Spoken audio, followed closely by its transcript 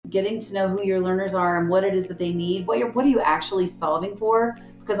getting to know who your learners are and what it is that they need. What are you actually solving for?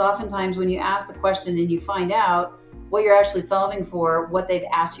 Because oftentimes when you ask the question and you find out what you're actually solving for, what they've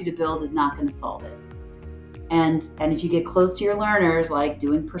asked you to build is not going to solve it. And if you get close to your learners, like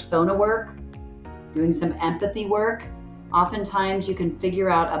doing persona work, doing some empathy work, oftentimes you can figure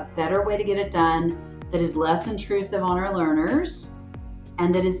out a better way to get it done that is less intrusive on our learners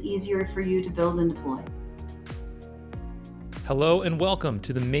and that is easier for you to build and deploy. Hello and welcome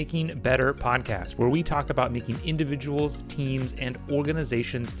to the Making Better podcast, where we talk about making individuals, teams, and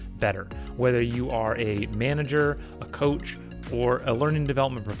organizations better. Whether you are a manager, a coach, or a learning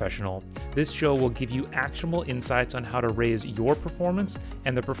development professional, this show will give you actionable insights on how to raise your performance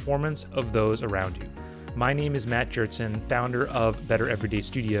and the performance of those around you. My name is Matt Jertson, founder of Better Everyday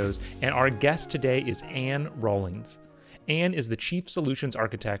Studios, and our guest today is Anne Rollins. Anne is the Chief Solutions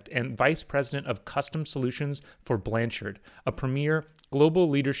Architect and Vice President of Custom Solutions for Blanchard, a premier global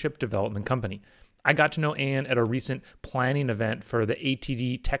leadership development company. I got to know Anne at a recent planning event for the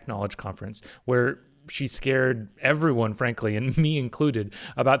ATD Tech Knowledge Conference, where she scared everyone, frankly, and me included,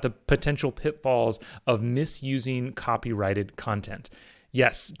 about the potential pitfalls of misusing copyrighted content.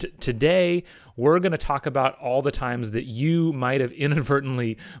 Yes, today we're going to talk about all the times that you might have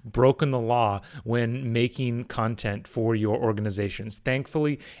inadvertently broken the law when making content for your organizations.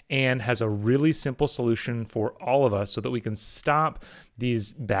 Thankfully, Anne has a really simple solution for all of us so that we can stop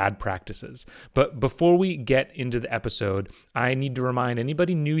these bad practices. But before we get into the episode, I need to remind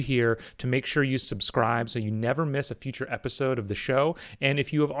anybody new here to make sure you subscribe so you never miss a future episode of the show. And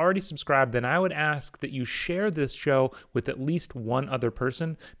if you have already subscribed, then I would ask that you share this show with at least one other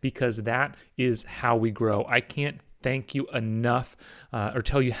person, because that is how we grow. I can't thank you enough or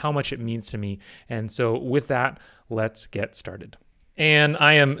tell you how much it means to me. And so with that, let's get started. And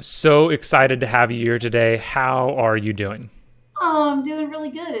I am so excited to have you here today. How are you doing? Oh, I'm doing really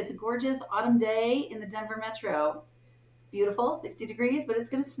good. It's a gorgeous autumn day in the Denver metro. It's beautiful, 60 degrees, but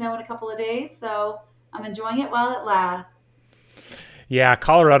it's going to snow in a couple of days, so I'm enjoying it while it lasts. Yeah,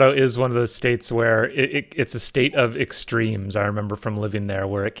 Colorado is one of those states where it's a state of extremes. I remember from living there,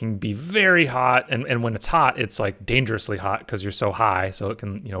 where it can be very hot, and when it's hot, it's like dangerously hot because you're so high, so it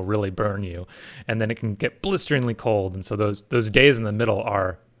can really burn you, and then it can get blisteringly cold, and so those days in the middle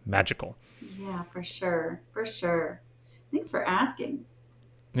are magical. Yeah, for sure, for sure. Thanks for asking.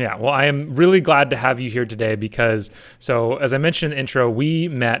 Yeah, well, I am really glad to have you here today because, so as I mentioned in the intro, we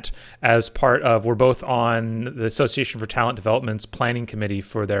met as part of, we're both on the Association for Talent Development's planning committee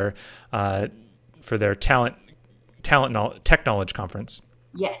for their tech knowledge conference.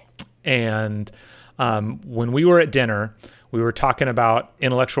 Yes. And when we were at dinner, we were talking about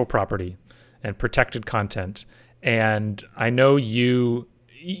intellectual property and protected content. And I know you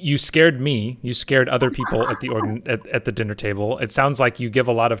scared me. You scared other people at the dinner table. It sounds like you give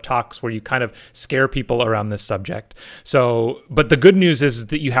a lot of talks where you kind of scare people around this subject. So, but the good news is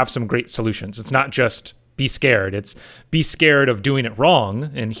that you have some great solutions. It's not just be scared. It's be scared of doing it wrong,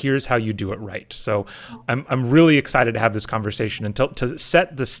 and here's how you do it right. So I'm really excited to have this conversation. And to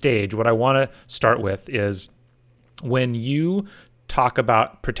set the stage, what I want to start with is when you talk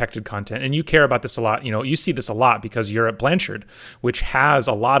about protected content, and you care about this a lot. You see this a lot because you're at Blanchard, which has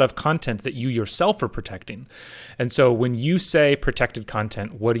a lot of content that you yourself are protecting. And so when you say protected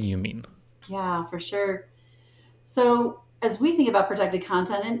content, what do you mean? Yeah, for sure. So as we think about protected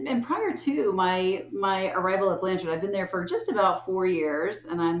content, and prior to my arrival at Blanchard, I've been there for just about 4 years,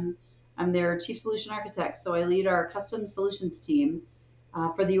 and I'm their chief solution architect. So I lead our custom solutions team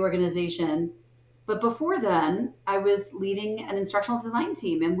for the organization. But before then, I was leading an instructional design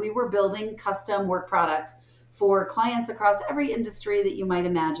team, and we were building custom work product for clients across every industry that you might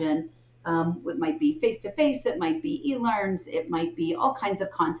imagine. It might be face-to-face, it might be e-learns, it might be all kinds of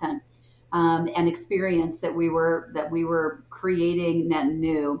content and experience that we were creating net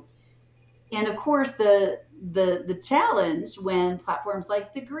new. And of course, the challenge when platforms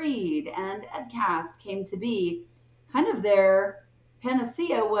like Degreed and Edcast came to be, kind of their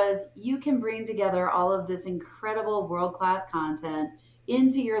panacea was, you can bring together all of this incredible world-class content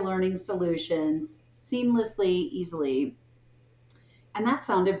into your learning solutions seamlessly, easily. And that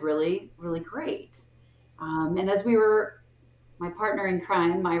sounded really, really great. And as my partner in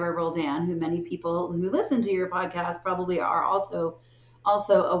crime, Myra Roldan, who many people who listen to your podcast probably are also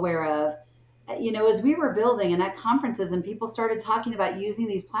aware of, as we were building and at conferences and people started talking about using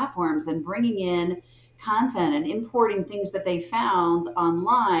these platforms and bringing in content and importing things that they found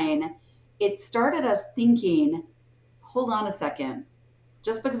online, it started us thinking, hold on a second.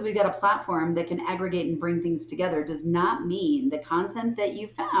 Just because we've got a platform that can aggregate and bring things together does not mean the content that you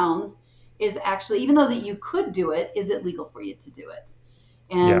found is actually, even though that you could do it, is it legal for you to do it?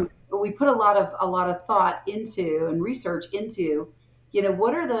 Yeah. And we put a lot of thought into and research into,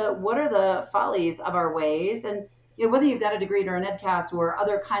 what are the follies of our ways. And whether you've got a degree or an EdCast or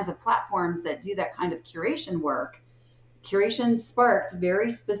other kinds of platforms that do that kind of curation work, curation sparked very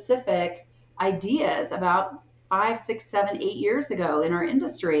specific ideas about 5, 6, 7, 8 years ago in our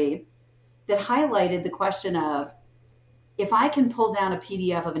industry that highlighted the question of, if I can pull down a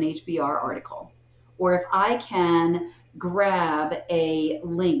PDF of an HBR article, or if I can grab a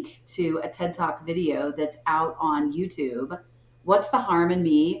link to a TED Talk video that's out on YouTube, what's the harm in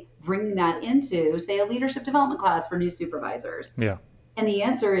me bringing that into, say, a leadership development class for new supervisors? Yeah. And the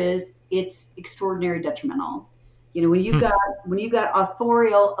answer is, it's extraordinary detrimental. When you've got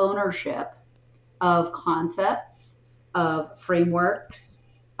authorial ownership of concepts, of frameworks,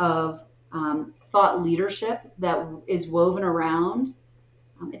 of thought leadership that is woven around,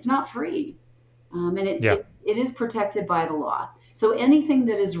 it's not free. And it, Yeah. it, it is protected by the law. So anything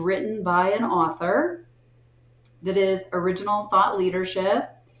that is written by an author that is original thought leadership,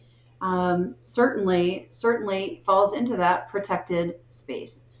 certainly falls into that protected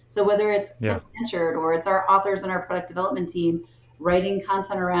space. So whether it's Ken Yeah. Blanchard or it's our authors and our product development team writing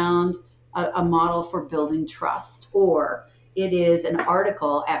content around a model for building trust, or it is an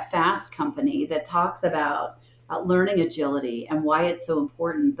article at Fast Company that talks about learning agility and why it's so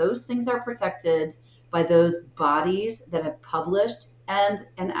important, those things are protected by those bodies that have published and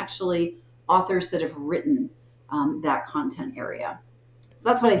actually authors that have written that content area. So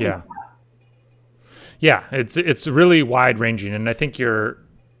that's what I think. Yeah. Yeah. It's really wide ranging, and I think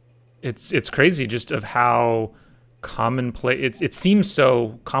it's crazy just of how commonplace it seems.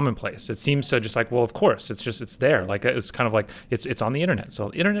 So commonplace, it seems so just like, well, of course, it's there, like it's kind of like it's on the internet, so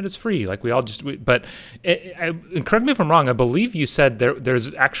the internet is free, like we all just but and correct me if I'm wrong, I believe you said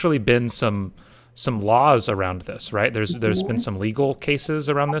there's actually been some laws around this, right? There's been Mhm. some legal cases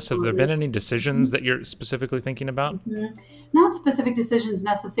around this. Have there been Absolutely. any decisions that you're specifically thinking about? Mhm. Not specific decisions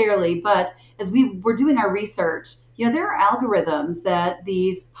necessarily, but as we were doing our research, there are algorithms that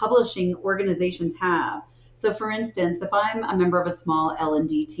these publishing organizations have. So, for instance, if I'm a member of a small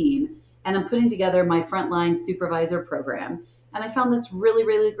L&D team and I'm putting together my frontline supervisor program, and I found this really,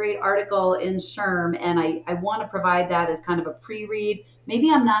 really great article in SHRM, and I want to provide that as kind of a pre-read. Maybe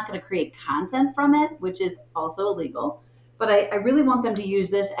I'm not going to create content from it, which is also illegal, but I really want them to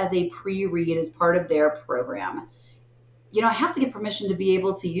use this as a pre-read as part of their program. I have to get permission to be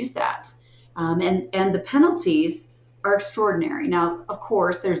able to use that. And the penalties are extraordinary. Now, of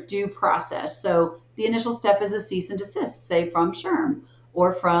course, there's due process. So the initial step is a cease and desist, say from SHRM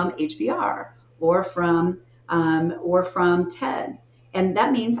or from HBR or from TED. And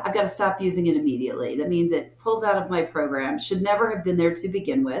that means I've got to stop using it immediately. That means it pulls out of my program. Should never have been there to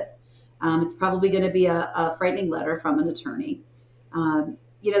begin with. It's probably going to be a frightening letter from an attorney.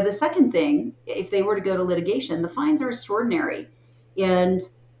 The second thing, if they were to go to litigation, the fines are extraordinary. And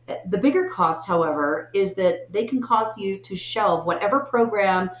the bigger cost, however, is that they can cause you to shelve whatever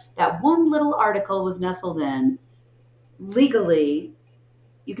program that one little article was nestled in. Legally,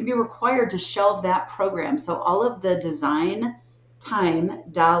 you can be required to shelve that program. So all of the design, time,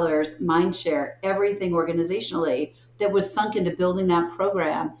 dollars, mind share, everything organizationally that was sunk into building that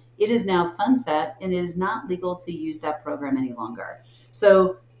program, it is now sunset and it is not legal to use that program any longer.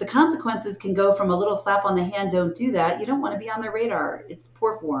 So the consequences can go from a little slap on the hand, don't do that. You don't want to be on their radar. It's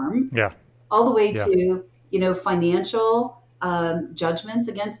poor form, Yeah. all the way Yeah. to financial judgments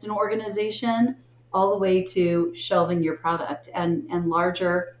against an organization, all the way to shelving your product and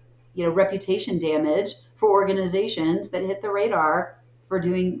larger reputation damage for organizations that hit the radar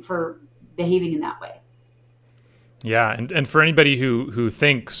for behaving in that way. Yeah, and for anybody who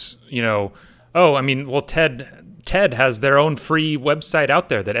thinks, oh, I mean, well, TED has their own free website out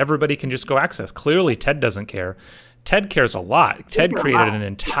there that everybody can just go access. Clearly, TED doesn't care. TED cares a lot. They TED care a created lot. an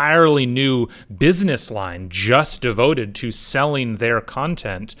entirely new business line just devoted to selling their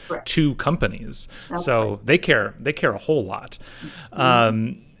content Correct. to companies. That's right. So they care a whole lot.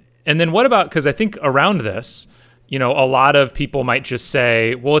 Mhm. And then what about, because I think around this, a lot of people might just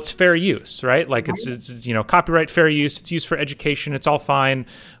say, well, it's fair use, right? Like Right. copyright fair use. It's used for education. It's all fine.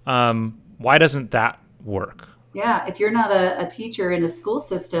 Why doesn't that work? Yeah, if you're not a teacher in a school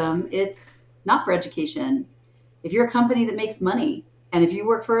system, it's not for education. If you're a company that makes money, and if you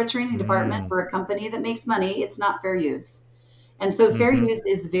work for a training department Mm, for a company that makes money, it's not fair use. And so fair mm-hmm. use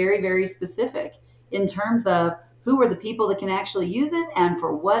is very, very specific in terms of who are the people that can actually use it and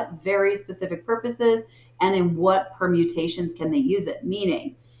for what very specific purposes and in what permutations can they use it.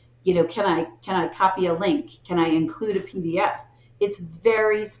 Meaning, can I copy a link? Can I include a PDF? It's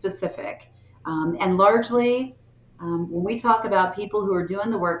very specific. And largely, When we talk about people who are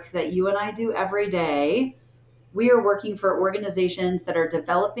doing the work that you and I do every day, we are working for organizations that are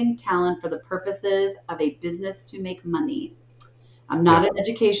developing talent for the purposes of a business to make money. I'm Yeah. not an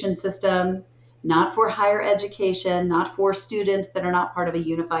education system, not for higher education, not for students that are not part of a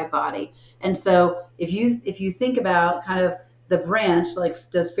unified body. And so if you think about kind of the branch, like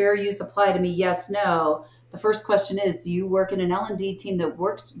does fair use apply to me? Yes, no. The first question is, do you work in an L&D team that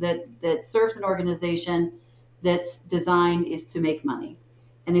works that serves an organization that's design is to make money?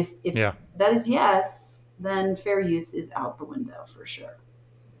 And if Yeah. that is yes, then fair use is out the window for sure.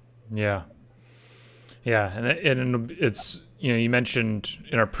 Yeah. Yeah, and it's, you mentioned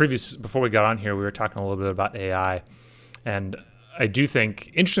in our previous, before we got on here, we were talking a little bit about AI, and I do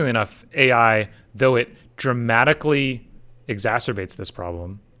think, interestingly enough, AI, though it dramatically exacerbates this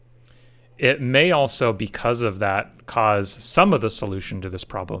problem, it may also, because of that, cause some of the solution to this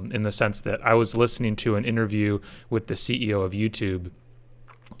problem, in the sense that I was listening to an interview with the CEO of YouTube,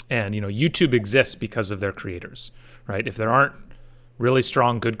 and YouTube exists because of their creators, right? If there aren't really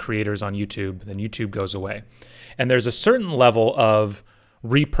strong, good creators on YouTube, then YouTube goes away. And there's a certain level of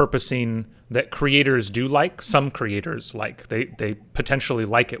repurposing that creators do like. Some creators like. They potentially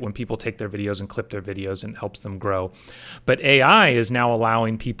like it when people take their videos and clip their videos, and it helps them grow. But AI is now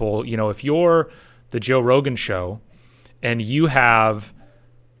allowing people, if you're the Joe Rogan show and you have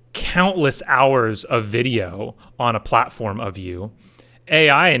countless hours of video on a platform of you,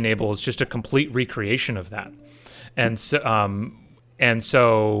 AI enables just a complete recreation of that. And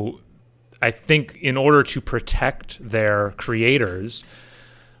so I think in order to protect their creators,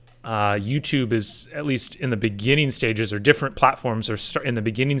 YouTube is, at least in the beginning stages, or different platforms are in the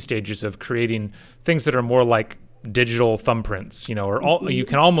beginning stages of creating things that are more like digital thumbprints, you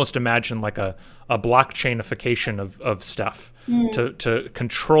can almost imagine like a blockchainification of stuff Mm, to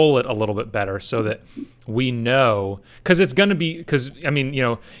control it a little bit better, so that we know, because it's going to be, because I mean,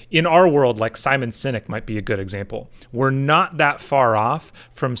 in our world, like Simon Sinek might be a good example. We're not that far off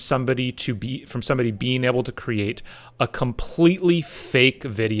from somebody being able to create a completely fake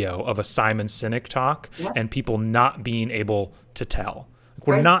video of a Simon Sinek talk, yeah, and people not being able to tell.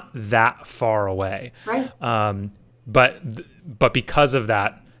 We're right, not that far away. right, But because of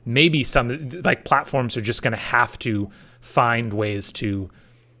that, maybe some, like, platforms are just going to have to find ways to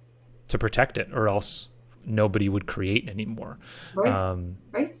protect it, or else nobody would create anymore. right, Um,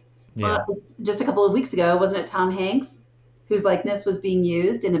 right. Well, yeah. just a couple of weeks ago, wasn't it Tom Hanks whose likeness was being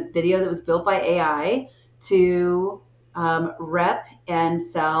used in a video that was built by AI to rep and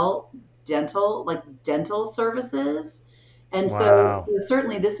sell dental services? And so, Wow. so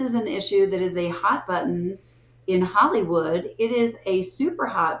certainly this is an issue that is a hot button in Hollywood. It is a super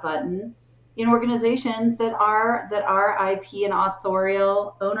hot button in organizations that are IP and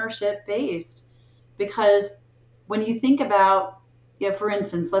authorial ownership based, because when you think about, for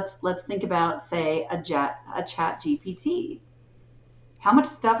instance, let's think about, say, a chat GPT. How much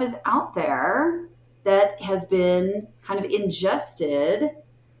stuff is out there that has been kind of ingested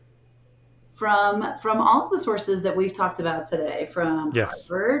from all of the sources that we've talked about today, from Yes.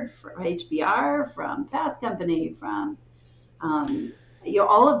 Harvard, from HBR, from Fast Company, from um,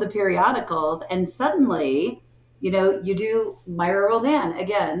 all of the periodicals, and suddenly, you do Myra Roldan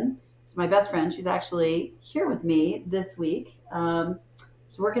again. She's my best friend. She's actually here with me this week.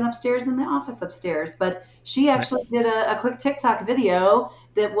 She's working upstairs in the office upstairs, but she actually Nice. did a quick TikTok video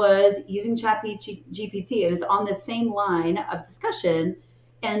that was using GPT, and it's on the same line of discussion.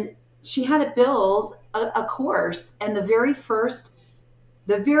 And she had to build a course, and the very first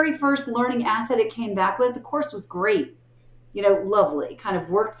learning asset it came back with, the course was great, lovely, kind of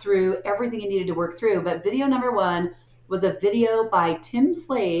worked through everything you needed to work through. But video number one was a video by Tim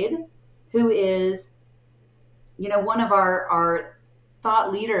Slade, who is, one of our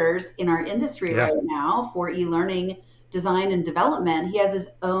thought leaders in our industry Yeah. right now for e-learning design and development. He has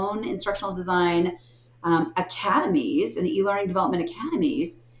his own instructional design academies and e-learning development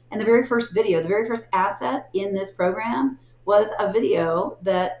academies. And the very first video, the very first asset in this program was a video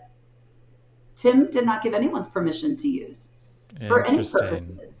that Tim did not give anyone's permission to use for any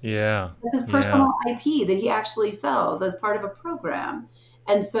Interesting. purposes. Yeah. This is Yeah. personal IP that he actually sells as part of a program.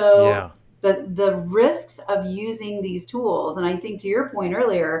 And so Yeah. the risks of using these tools, and I think to your point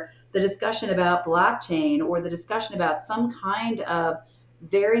earlier, the discussion about blockchain, or the discussion about some kind of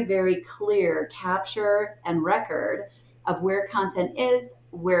very, very clear capture and record of where content is,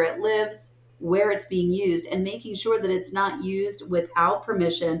 where it lives, where it's being used, and making sure that it's not used without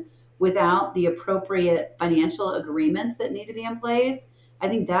permission, without the appropriate financial agreements that need to be in place. I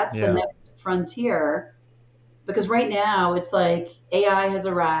think that's the Yeah. next frontier, because right now it's like AI has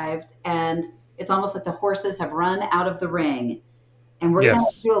arrived and It's almost like the horses have run out of the ring, and we're going to have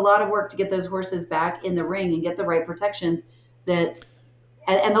to Yes. do a lot of work to get those horses back in the ring and get the right protections that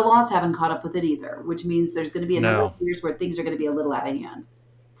and the laws haven't caught up with it either, which means there's going to be a number of No. years where things are going to be a little out of hand,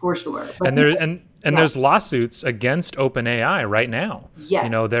 for sure. But And there people, and yeah, there's lawsuits against OpenAI right now. You yes,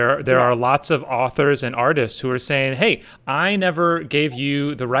 know, there yes, are lots of authors and artists who are saying, "Hey, I never gave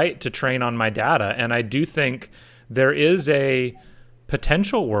you the right to train on my data." And I do think there is a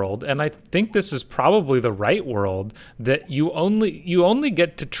potential world, and I think this is probably the right world, that you only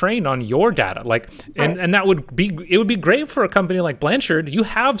get to train on your data. Like, that's right. and that would be, it would be great for a company like Blanchard. You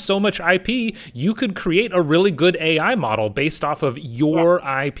have so much IP, you could create a really good AI model based off of Yeah, your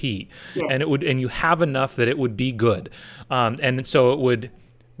IP, yeah, and you have enough that it would be good. And so it would,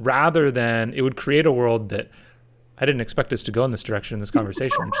 rather than, it would create a world that, I didn't expect us to go in this direction in this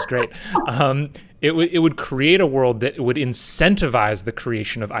conversation, which is great. It would create a world that would incentivize the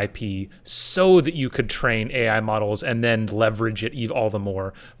creation of IP so that you could train AI models and then leverage it all the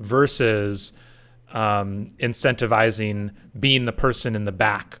more, versus incentivizing being the person in the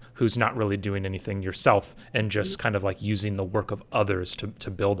back who's not really doing anything yourself and just kind of like using the work of others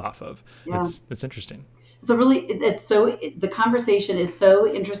to build off of. yeah. It's interesting. So really, the conversation is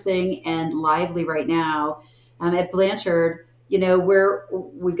so interesting and lively right now. At Blanchard,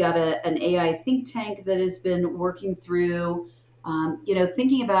 we've got an AI think tank that has been working through,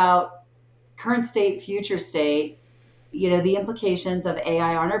 thinking about current state, future state, the implications of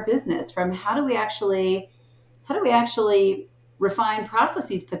AI on our business. From how do we actually refine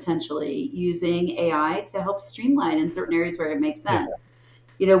processes potentially using AI to help streamline in certain areas where it makes Yeah.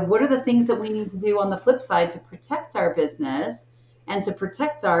 sense. What are the things that we need to do on the flip side to protect our business and to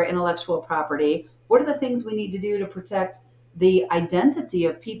protect our intellectual property? What are the things we need to do to protect the identity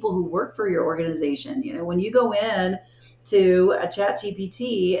of people who work for your organization? When you go in to a chat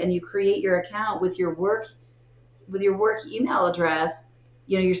GPT and you create your account with your work email address,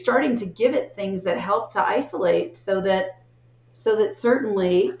 you're starting to give it things that help to isolate so that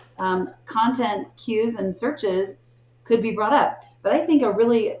certainly content cues and searches could be brought up. But I think a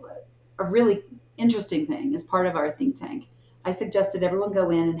really interesting thing as part of our think tank, I suggested everyone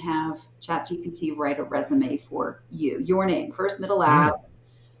go in and have ChatGPT write a resume for you, your name, first, middle, last, Mm.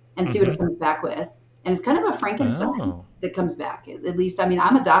 and see what Mm-hmm. it comes back with. And it's kind of a Frankenstein Oh. that comes back. At least, I mean,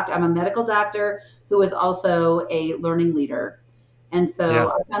 I'm a doctor. I'm a medical doctor who is also a learning leader, and so Yeah.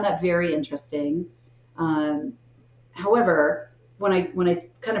 I found that very interesting. Um, However, when I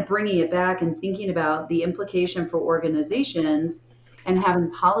kind of bringing it back and thinking about the implication for organizations and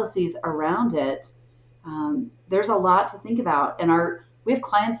having policies around it, there's a lot to think about. And we have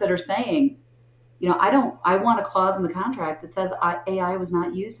clients that are saying, I want a clause in the contract that says AI was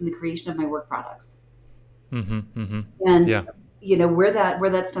not used in the creation of my work products. Mm-hmm. Mm-hmm. And Yeah. where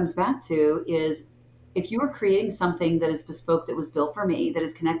that stems back to is, if you are creating something that is bespoke, that was built for me, that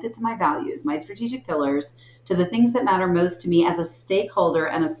is connected to my values, my strategic pillars, to the things that matter most to me as a stakeholder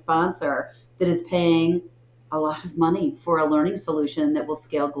and a sponsor that is paying a lot of money for a learning solution that will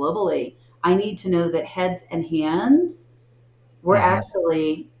scale globally, I need to know that heads and hands were Mm-hmm.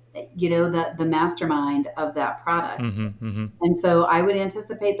 actually, the mastermind of that product. Mm-hmm. Mm-hmm. And so I would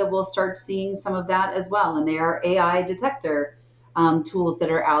anticipate that we'll start seeing some of that as well. And there are AI detector tools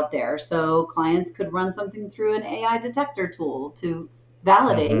that are out there. So clients could run something through an AI detector tool to Mm-hmm.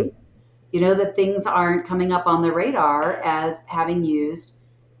 validate, that things aren't coming up on the radar as having used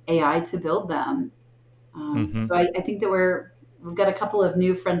AI to build them. Mm-hmm. So I think that we've got a couple of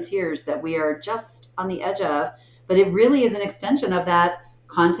new frontiers that we are just on the edge of, but it really is an extension of that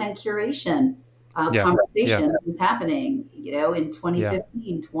content curation Yeah. Yeah. conversation that was happening, in Yeah.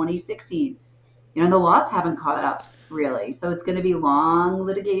 2015, 2016. And the laws haven't caught up really. So it's going to be long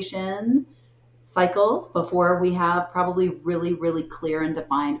litigation cycles before we have probably really, really clear and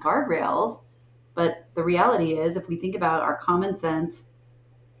defined guardrails. But the reality is, if we think about our common sense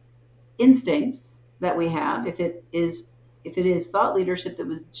instincts that we have, if it is thought leadership that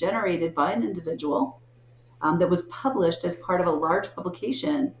was generated by an individual, that was published as part of a large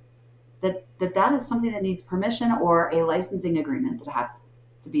publication, that is something that needs permission or a licensing agreement that has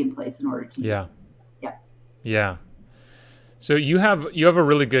to be in place in order to use Yeah. it. Yeah. Yeah. So you have a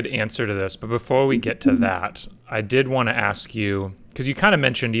really good answer to this, but before we get to that, I did want to ask you, because you kind of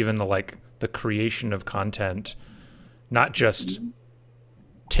mentioned even the creation of content, not just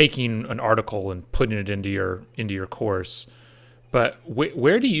taking an article and putting it into your course, but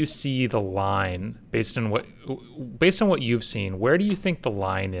where do you see the line, based on what you've seen? Where do you think the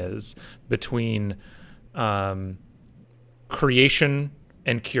line is between um, creation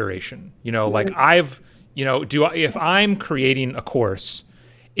and curation? Like, I've, do I, if I'm creating a course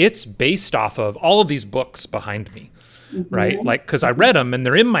it's based off of all of these books behind me, right? Mhm. Like, because I read them and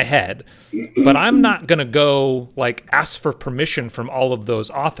they're in my head, but I'm not going to go like ask for permission from all of those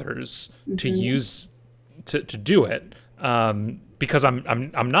authors to Mhm. use to do it. Because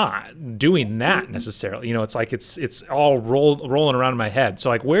I'm not doing that Mhm. necessarily. You know, it's like it's all rolling around in my head. So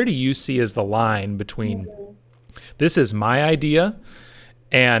like, where do you see as the line between Mhm. this is my idea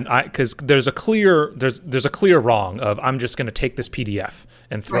and I, because there's a clear wrong of I'm just going to take this PDF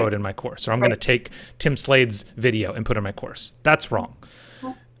and throw Right. it in my course, or I'm going Right. to take Tim Slade's video and put it in my course. That's wrong.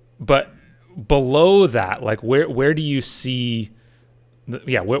 But below that, like where do you see?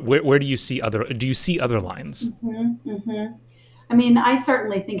 Yeah, where do you see other? Do you see other lines? Mhm. Mhm. I mean, I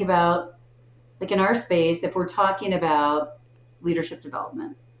certainly think about, like in our space, if we're talking about leadership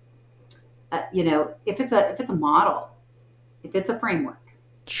development, if it's a model, if it's a framework,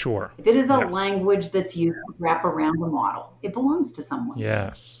 Sure. if it is a Yes. language that's used to wrap around the model, it belongs to someone,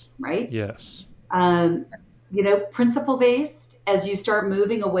 Yes. right? Yes. um, Principle based, as you start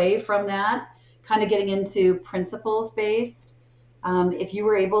moving away from that, kind of getting into principles based. If you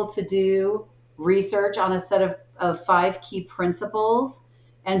were able to do research on a set of five key principles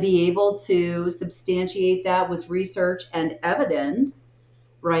and be able to substantiate that with research and evidence,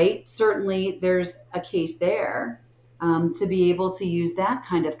 right? Certainly there's a case there, to be able to use that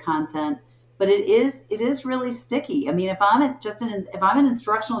kind of content. But it is really sticky. I mean, if I'm an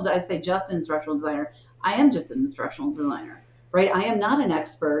instructional, I say just an instructional designer. I am just an instructional designer, right? I am not an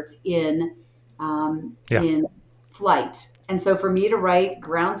expert Yeah. in flight, and so for me to write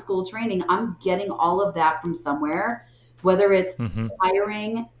ground school training, I'm getting all of that from somewhere, whether it's Mm-hmm.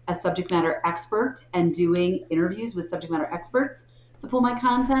 hiring a subject matter expert and doing interviews with subject matter experts to pull my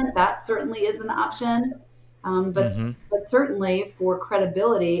content. That certainly is an option. Um, but Mm-hmm. but certainly for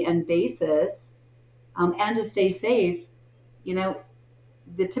credibility and basis, and to stay safe, you know,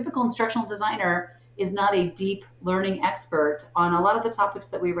 the typical instructional designer is not a deep learning expert on a lot of the topics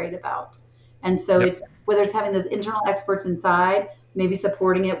that we write about. And so Yep. it's whether it's having those internal experts inside, maybe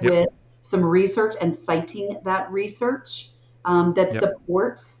supporting it Yep. with some research and citing that research, that Yep.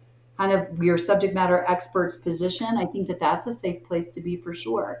 supports kind of your subject matter expert's position. I think that that's a safe place to be for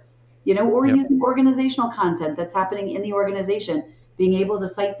sure. Or Yep. using organizational content that's happening in the organization, being able to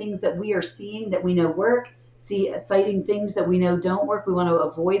cite things that we are seeing that we know work, citing things that we know don't work. We want to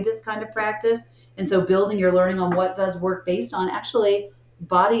avoid this kind of practice. And so building your learning on what does work based on actually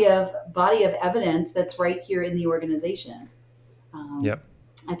body of evidence that's right here in the organization. Um, Yep.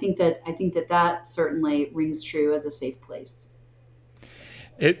 I think that certainly rings true as a safe place.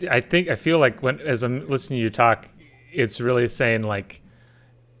 I feel like when as I'm listening to you talk, it's really saying like,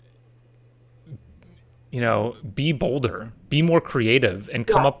 be bolder, be more creative, and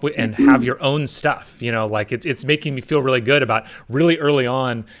come Yeah. up with and have your own stuff. Like it's making me feel really good about really early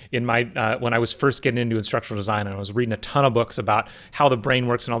on in my when I was first getting into instructional design, and I was reading a ton of books about how the brain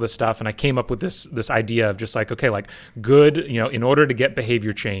works and all this stuff, and I came up with this idea of just like, okay, like good, in order to get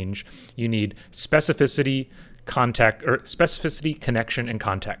behavior change, you need specificity, connection, and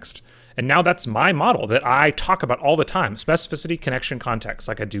context. And now that's my model that I talk about all the time: specificity, connection, context.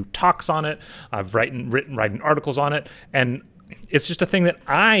 Like I do talks on it, I've written articles on it, and it's just a thing that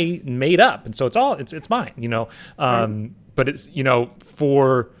I made up, and so it's mine. Right. But it's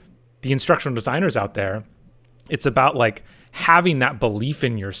for the instructional designers out there, it's about like having that belief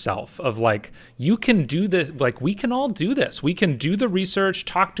in yourself of like, you can do this, like we can all do this, we can do the research,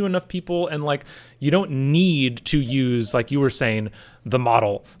 talk to enough people, and like you don't need to use, like you were saying, the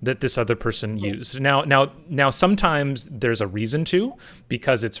model that this other person used. Now sometimes there's a reason to,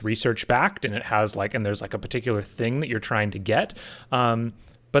 because it's research backed and it has like, and there's like a particular thing that you're trying to get,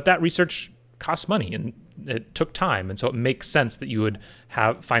 but that research costs money and it took time, and so it makes sense that you would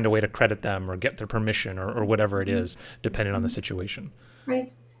find a way to credit them or get their permission, or whatever it is, depending on the situation.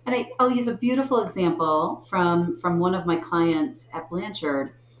 Right. And I'll use a beautiful example from one of my clients at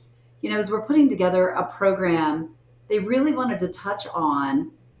Blanchard. As we're putting together a program, they really wanted to touch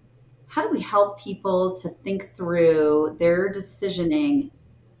on how do we help people to think through their decisioning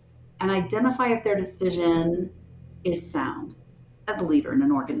and identify if their decision is sound as a leader in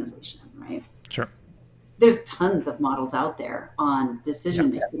an organization, right? Sure. There's tons of models out there on Yeah.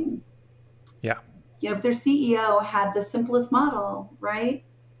 decision making. Yeah. If their CEO had the simplest model, right?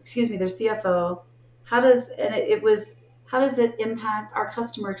 Excuse me, their CFO, how does it impact our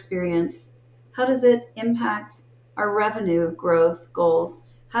customer experience? How does it impact our revenue growth goals?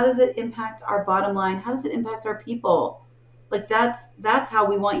 How does it impact our bottom line? How does it impact our people? Like that's how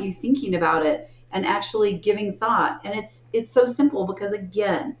we want you thinking about it and actually giving thought. And it's so simple because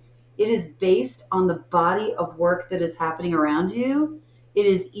again, it is based on the body of work that is happening around you. it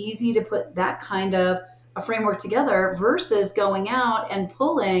is easy to put that kind of a framework together versus going out and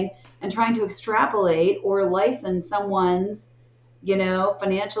pulling and trying to extrapolate or license someone's,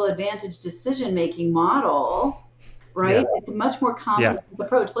 financial advantage decision making model, Yeah. right? It's a much more common Yeah. sense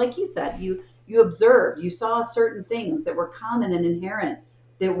approach. Like you said, you observed, you saw certain things that were common and inherent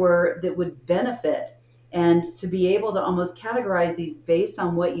that would benefit. And to be able to almost categorize these based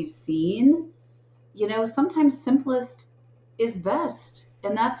on what you've seen, sometimes simplest is best.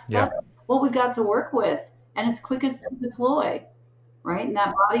 And Yeah. that's what we've got to work with. And it's quickest to deploy, right? And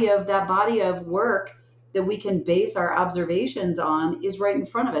that body of work that we can base our observations on is right in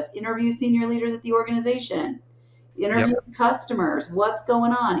front of us. Interview senior leaders at the organization, interview Yep. customers, what's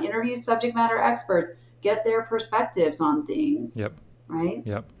going on, interview subject matter experts, get their perspectives on things, Yep. right?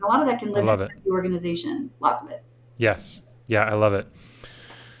 Yep. A lot of that can I live love it. inside the organization, lots of it. Yes. Yeah, I love it.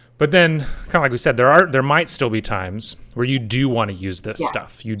 But then, kind of like we said, there might still be times where you do want to use this Yeah,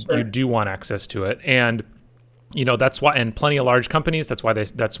 stuff. You sure. do want access to it, and that's why. And plenty of large companies,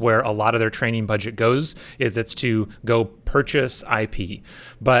 that's where a lot of their training budget goes. Is it's to go purchase IP.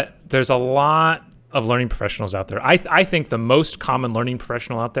 But there's a lot of learning professionals out there. I think the most common learning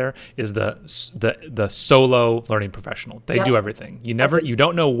professional out there is the solo learning professional. They Yep. do everything. You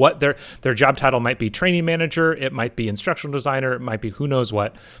don't know what their job title might be. Training manager, it might be instructional designer, it might be who knows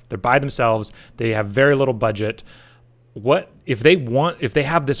what. They're by themselves. They have very little budget. What if they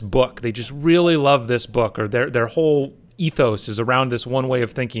have this book, they just really love this book, or their whole ethos is around this one way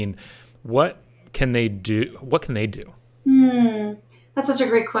of thinking. What can they do? Hmm. That's such a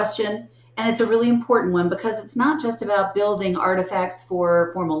great question. And it's a really important one because it's not just about building artifacts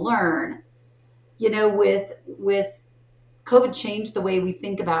for formal learn. With COVID changed the way we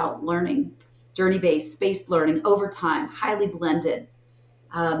think about learning, journey-based, spaced learning over time, highly blended,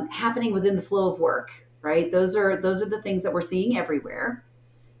 happening within the flow of work, right? Those are the things that we're seeing everywhere.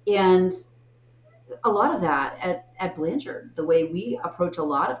 And a lot of that at Blanchard, the way we approach a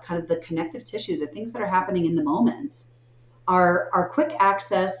lot of kind of the connective tissue, the things that are happening in the moment, our quick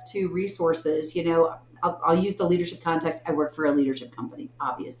access to resources. I'll use the leadership context. I work for a leadership company,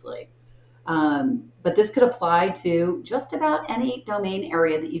 obviously. But this could apply to just about any domain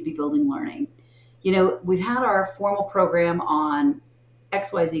area that you'd be building learning. We've had our formal program on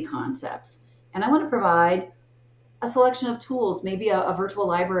XYZ concepts, and I want to provide a selection of tools, maybe a virtual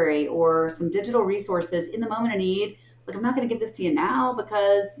library or some digital resources in the moment of need. Like, I'm not going to give this to you now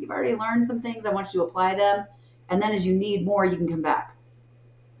because you've already learned some things. I want you to apply them. And then as you need more, you can come back.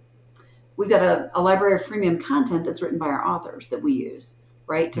 We've got a library of freemium content that's written by our authors that we use,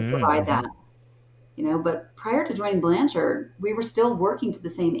 right, to provide Mm-hmm. that. But prior to joining Blanchard, we were still working to the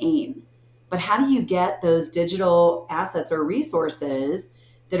same aim. But how do you get those digital assets or resources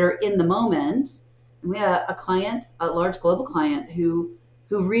that are in the moment? And we had a client, a large global client, who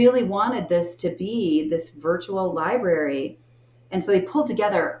really wanted this to be this virtual library. And so they called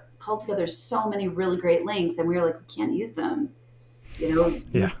together so many really great links, and we were like, we can't use them.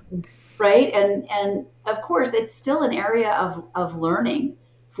 Yeah. These, right? And of course, it's still an area of learning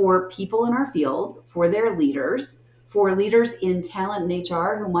for people in our field, for their leaders, for leaders in talent and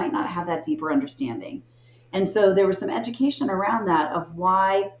HR who might not have that deeper understanding. And so there was some education around that of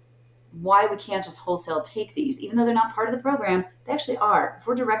why we can't just wholesale take these, even though they're not part of the program. They actually are. If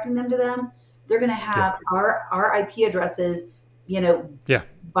we're directing them to them, they're going to Yeah. have our IP addresses, you know, Yeah.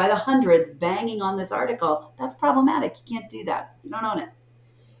 by the hundreds banging on this article. That's problematic. You can't do that. You don't own it.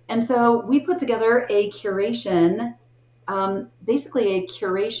 And so we put together a curation, basically a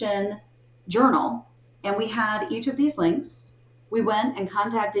curation journal, and we had each of these links. We went and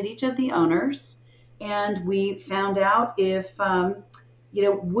contacted each of the owners, and we found out if,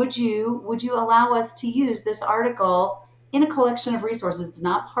 would you allow us to use this article in a collection of resources? It's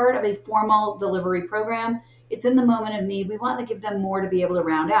not part of a formal delivery program. It's in the moment of need. We want to give them more to be able to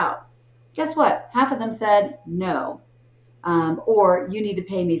round out. Guess what? Half of them said no, or you need to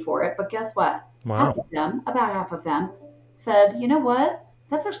pay me for it. But guess what? Half Wow. of them, about half of them, said, you know what?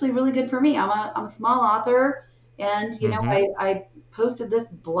 That's actually really good for me. I'm a small author, and Mm-hmm. I posted this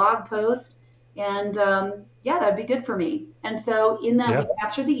blog post, and yeah, that'd be good for me. And so in that, we Yeah.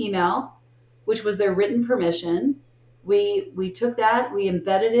 captured the email, which was their written permission. We took that, we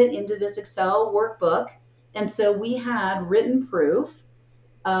embedded it into this Excel workbook, and so we had written proof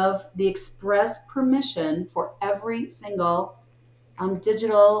of the express permission for every single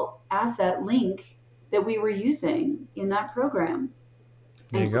digital asset link that we were using in that program.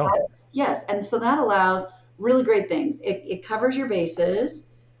 There And you so go. yes, and so that allows really great things. It covers your bases.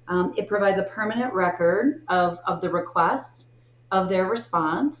 It provides a permanent record of the request, of their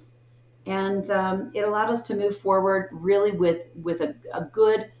response. And it allowed us to move forward really with a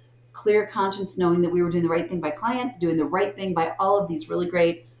good, clear conscience, knowing that we were doing the right thing by client, doing the right thing by all of these really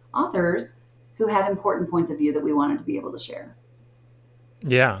great authors who had important points of view that we wanted to be able to share.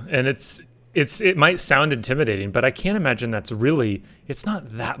 Yeah, and it might sound intimidating, but I can't imagine that's really it's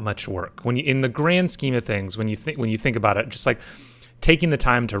not that much work when you in the grand scheme of things when you think about it, just like taking the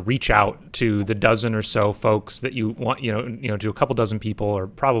time to reach out to the dozen or so folks that you want, to a couple dozen people or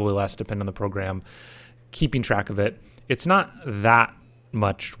probably less depending on the program, keeping track of it. It's not that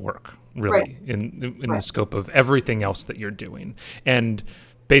much work Right, really in the right, scope of everything else that you're doing. And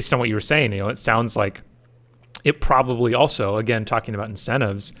based on what you were saying, it sounds like it probably also, again, talking about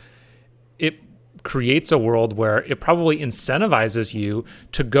incentives, it creates a world where it probably incentivizes you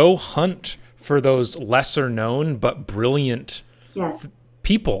to go hunt for those lesser known but brilliant yes,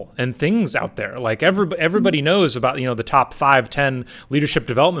 people and things out there. Like everybody knows about, the top 5, 10 leadership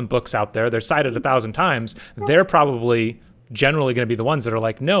development books out there. They're cited 1,000 times. They're probably generally going to be the ones that are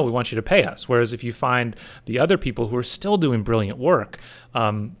like, no, we want you to pay us. Whereas if you find the other people who are still doing brilliant work,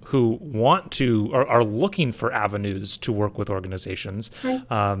 who want to or are looking for avenues to work with organizations, right.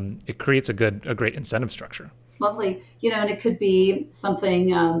 it creates a great incentive structure. It's lovely, and it could be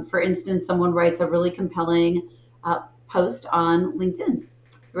something. For instance, someone writes a really compelling post on LinkedIn.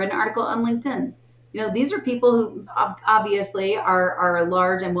 Read an article on LinkedIn. These are people who obviously are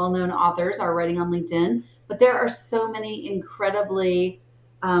large and well-known authors are writing on LinkedIn, but there are so many incredibly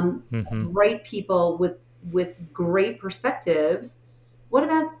Mm-hmm. bright people with great perspectives. What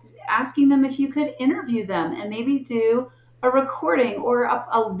about asking them if you could interview them and maybe do a recording or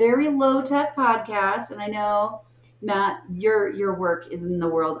a very low tech podcast? And I know, Matt, your work is in the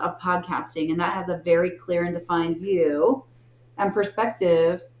world of podcasting, and that has a very clear and defined view and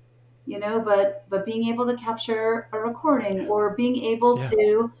perspective, but being able to capture a recording or being able Yeah.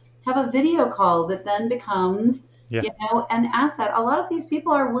 to have a video call that then becomes, Yeah. an asset. A lot of these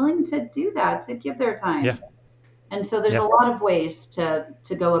people are willing to do that, to give their Yeah. time. And so there's a Yeah. lot of ways to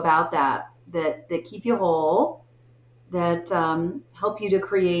go about that keep you whole, that help you to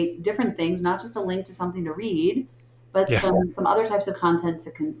create different things, not just a link to something to read, but Yeah. some other types of content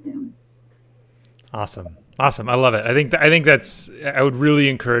to consume. Awesome. Awesome. I love it. I think that's I would really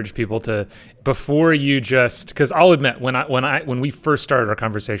encourage people to before you just cuz I'll admit when we first started our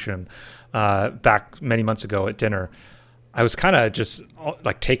conversation back many months ago at dinner, I was kind of just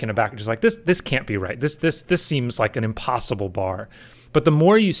like taken aback, just like this can't be right. This seems like an impossible bar. But the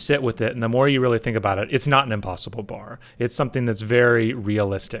more you sit with it and the more you really think about it, it's not an impossible bar. It's something that's very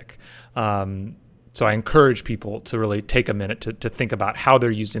realistic. So I encourage people to really take a minute to think about how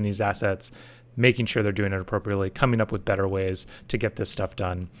they're using these assets, making sure they're doing it appropriately, coming up with better ways to get this stuff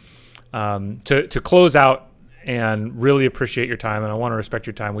done. To close out and really appreciate your time, and I want to respect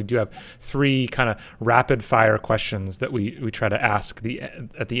your time. We do have 3 kind of rapid fire questions that we try to ask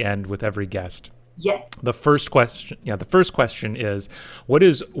at the end with every guest. Yes. The first question is, what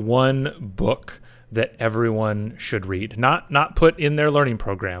is one book that everyone should read? Not put in their learning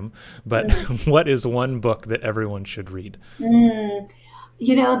program, but what is one book that everyone should read? Mm.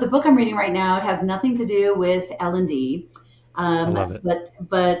 The book I'm reading right now, it has nothing to do with L&D, I love it.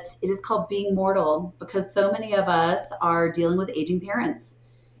 but it is called Being Mortal, because so many of us are dealing with aging parents.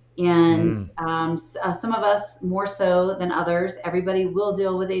 And Mm, some of us more so than others. Everybody will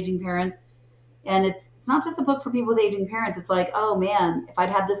deal with aging parents. And it's not just a book for people with aging parents. It's like, oh man, if I'd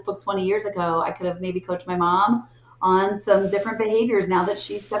had this book 20 years ago, I could have maybe coached my mom on some different behaviors now that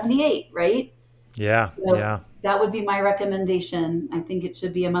she's 78, right? yeah, So yeah. that would be my recommendation. I think it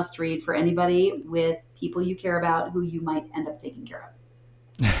should be a must read for anybody with people you care about who you might end up taking care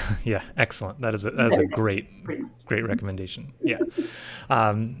of. Yeah, excellent. That is a That's great pretty much. great recommendation. Yeah.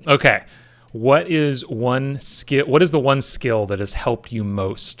 Okay. What is one skill? What is the one skill that has helped you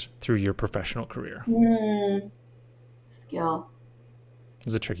most through your professional career? Skill.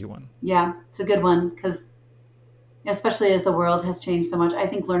 It's a tricky one. Yeah, it's a good one because especially as the world has changed so much, I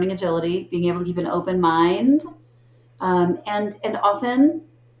think learning agility, being able to keep an open mind, and often,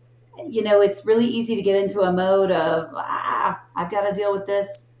 it's really easy to get into a mode of I've got to deal with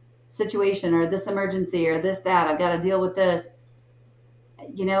this situation or this emergency or this that. I've got to deal with this.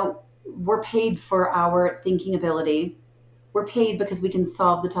 We're paid for our thinking ability. We're paid because we can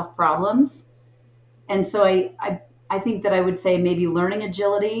solve the tough problems. And so I think that I would say maybe learning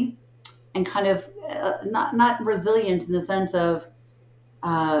agility and kind of not resilient in the sense of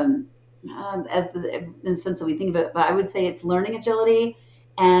in the sense that we think of it, but I would say it's learning agility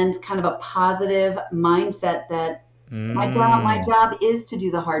and kind of a positive mindset that My Mm, job is to do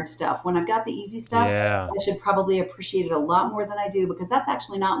the hard stuff. When I've got the easy stuff, yeah. I should probably appreciate it a lot more than I do because that's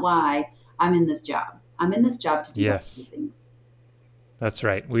actually not why I'm in this job. I'm in this job to do the hard Yes. things. That's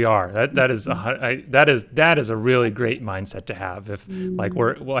right. We are. That is a really great mindset to have. If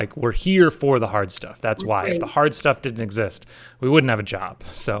Mm, we're here for the hard stuff. That's that's why. If the right. hard stuff didn't exist, we wouldn't have a job.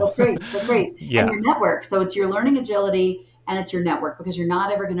 So, That's great. That's great. And yeah. your network. So it's your learning agility and it's your network because you're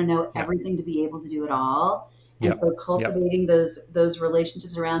not ever going to know Yep. everything to be able to do it all. And Yep. so Yep. cultivating those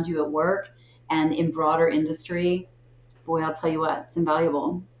relationships around you at work and in broader industry, boy, I'll tell you what, it's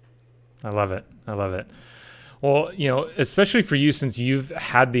invaluable. I love it. I love it. Well, especially for you, since you've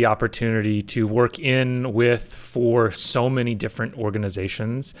had the opportunity to work in with for so many different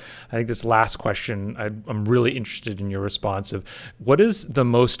organizations, I think this last question, I'm really interested in your response of what is the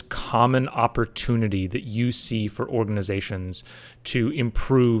most common opportunity that you see for organizations to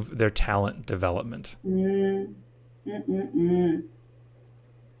improve their talent development? Mm, mm, mm, mm.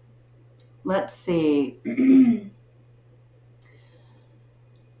 Let's see.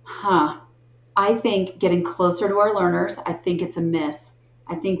 Huh. I think getting closer to our learners, I think it's a miss.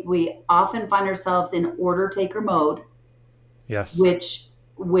 I think we often find ourselves in order taker mode, Yes. which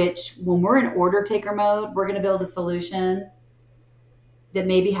when we're in order taker mode, we're going to build a solution that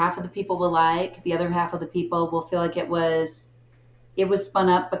maybe half of the people will like, the other half of the people will feel like it was spun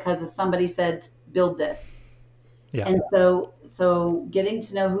up because somebody said build this. Yeah. And so getting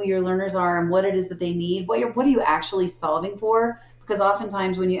to know who your learners are and what it is that they need, what are you actually solving for? Because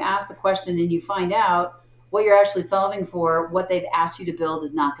oftentimes when you ask the question and you find out what you're actually solving for, what they've asked you to build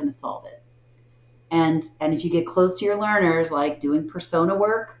is not going to solve it. And if you get close to your learners, like doing persona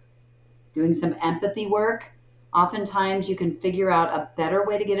work, doing some empathy work, oftentimes you can figure out a better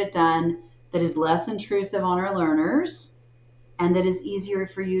way to get it done that is less intrusive on our learners and that is easier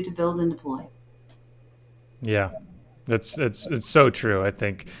for you to build and deploy. Yeah. It's so true. I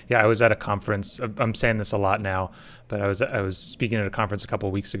think, yeah, I was at a conference. I'm saying this a lot now, but I was speaking at a conference a couple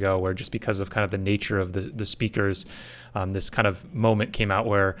of weeks ago where just because of kind of the nature of the speakers, this kind of moment came out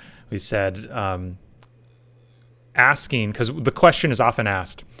where we said, asking, because the question is often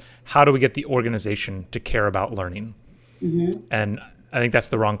asked, how do we get the organization to care about learning? Mm-hmm. And I think that's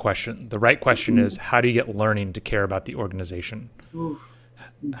the wrong question. The right question is, how do you get learning to care about the organization? Ooh.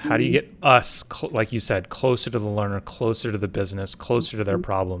 How do you Mm-hmm. get us, like you said, closer to the learner, closer to the business, closer to their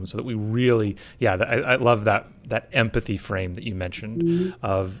problems, so that we really, yeah, I love that empathy frame that you mentioned Mm-hmm.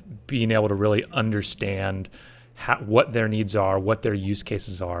 of being able to really understand what their needs are, what their use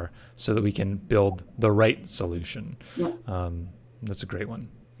cases are, so that we can build the right solution. Yep. That's a great one.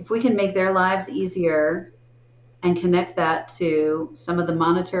 If we can make their lives easier and connect that to some of the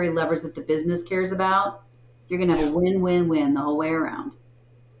monetary levers that the business cares about, you're going to have Yeah, a win-win-win the whole way around.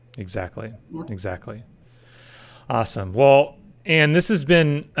 exactly, Yep. exactly. Awesome. Well, and this has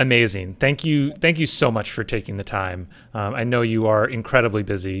been amazing. Thank you so much for taking the time. I know you are incredibly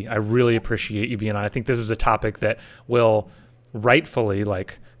busy. I really appreciate you being on. I think this is a topic that will rightfully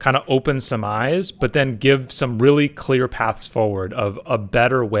like kind of open some eyes, but then give some really clear paths forward of a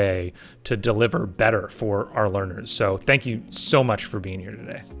better way to deliver better for our learners. So thank you so much for being here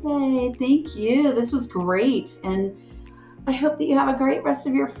today. Hey, thank you. This was great. And I hope that you have a great rest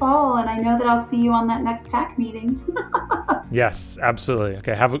of your fall. And I know that I'll see you on that next pack meeting. Yes, absolutely.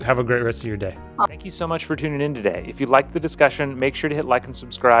 Okay, have a great rest of your day. Thank you so much for tuning in today. If you liked the discussion, make sure to hit like and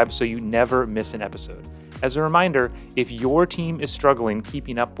subscribe so you never miss an episode. As a reminder, if your team is struggling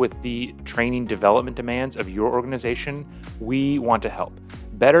keeping up with the training development demands of your organization, we want to help.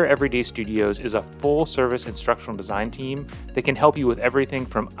 Better Everyday Studios is a full-service instructional design team that can help you with everything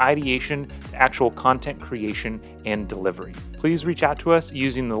from ideation to actual content creation and delivery. Please reach out to us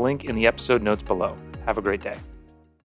using the link in the episode notes below. Have a great day.